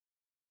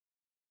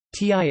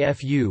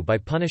TIFU by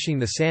punishing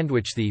the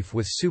sandwich thief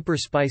with super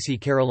spicy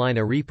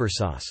Carolina Reaper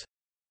sauce.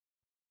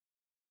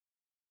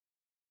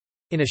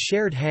 In a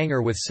shared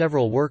hangar with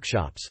several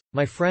workshops,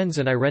 my friends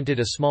and I rented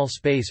a small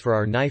space for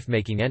our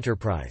knife-making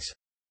enterprise.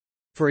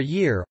 For a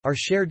year, our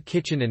shared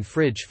kitchen and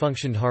fridge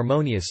functioned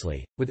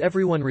harmoniously, with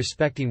everyone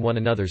respecting one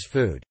another's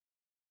food.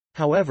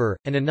 However,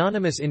 an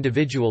anonymous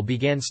individual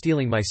began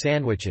stealing my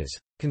sandwiches,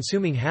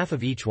 consuming half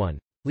of each one,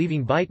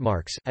 leaving bite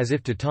marks, as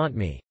if to taunt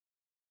me.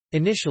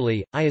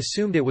 Initially, I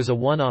assumed it was a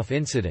one-off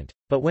incident,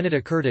 but when it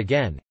occurred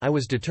again, I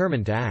was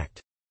determined to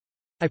act.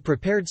 I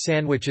prepared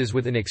sandwiches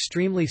with an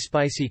extremely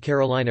spicy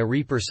Carolina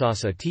Reaper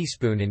sauce, a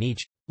teaspoon in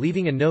each,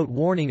 leaving a note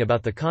warning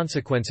about the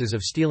consequences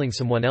of stealing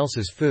someone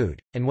else's food,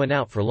 and went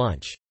out for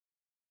lunch.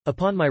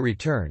 Upon my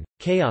return,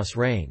 chaos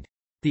reigned.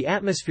 The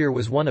atmosphere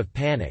was one of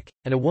panic,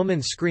 and a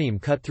woman's scream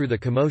cut through the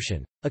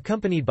commotion,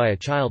 accompanied by a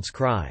child's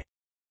cry.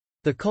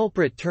 The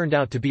culprit turned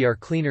out to be our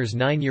cleaner's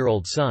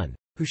 9-year-old son,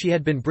 who she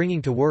had been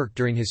bringing to work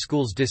during his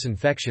school's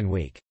disinfection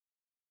week.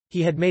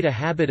 He had made a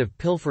habit of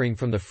pilfering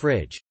from the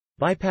fridge,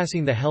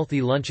 bypassing the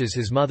healthy lunches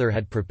his mother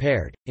had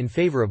prepared, in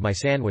favor of my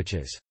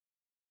sandwiches.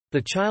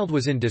 The child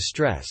was in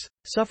distress,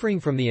 suffering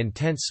from the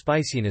intense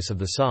spiciness of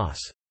the sauce.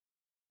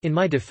 In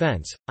my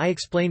defense, I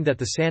explained that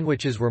the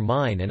sandwiches were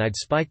mine and I'd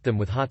spiked them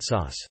with hot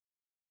sauce.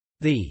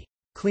 The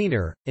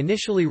cleaner,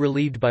 initially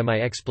relieved by my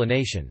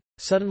explanation,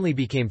 suddenly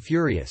became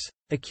furious,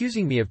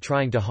 accusing me of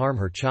trying to harm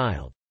her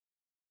child.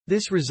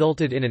 This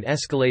resulted in an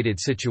escalated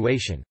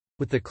situation,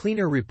 with the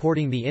cleaner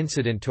reporting the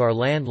incident to our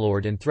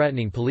landlord and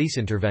threatening police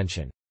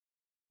intervention.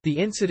 The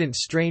incident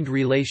strained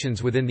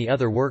relations within the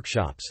other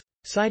workshops,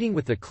 siding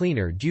with the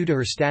cleaner due to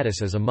her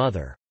status as a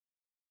mother.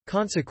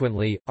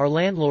 Consequently, our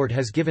landlord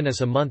has given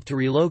us a month to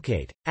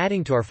relocate,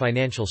 adding to our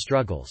financial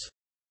struggles.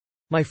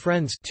 My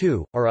friends,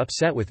 too, are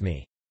upset with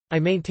me. I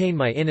maintain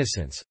my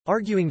innocence,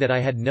 arguing that I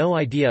had no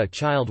idea a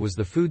child was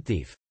the food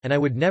thief, and I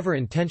would never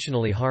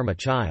intentionally harm a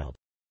child.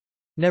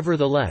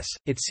 Nevertheless,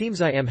 it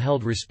seems I am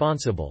held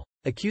responsible,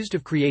 accused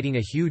of creating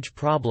a huge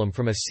problem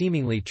from a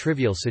seemingly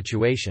trivial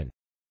situation.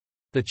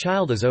 The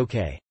child is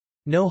okay.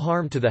 No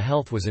harm to the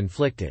health was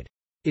inflicted.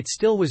 It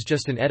still was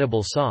just an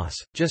edible sauce,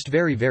 just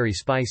very, very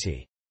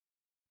spicy.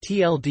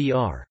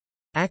 TLDR.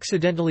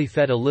 Accidentally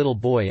fed a little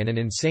boy an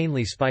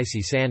insanely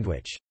spicy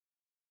sandwich.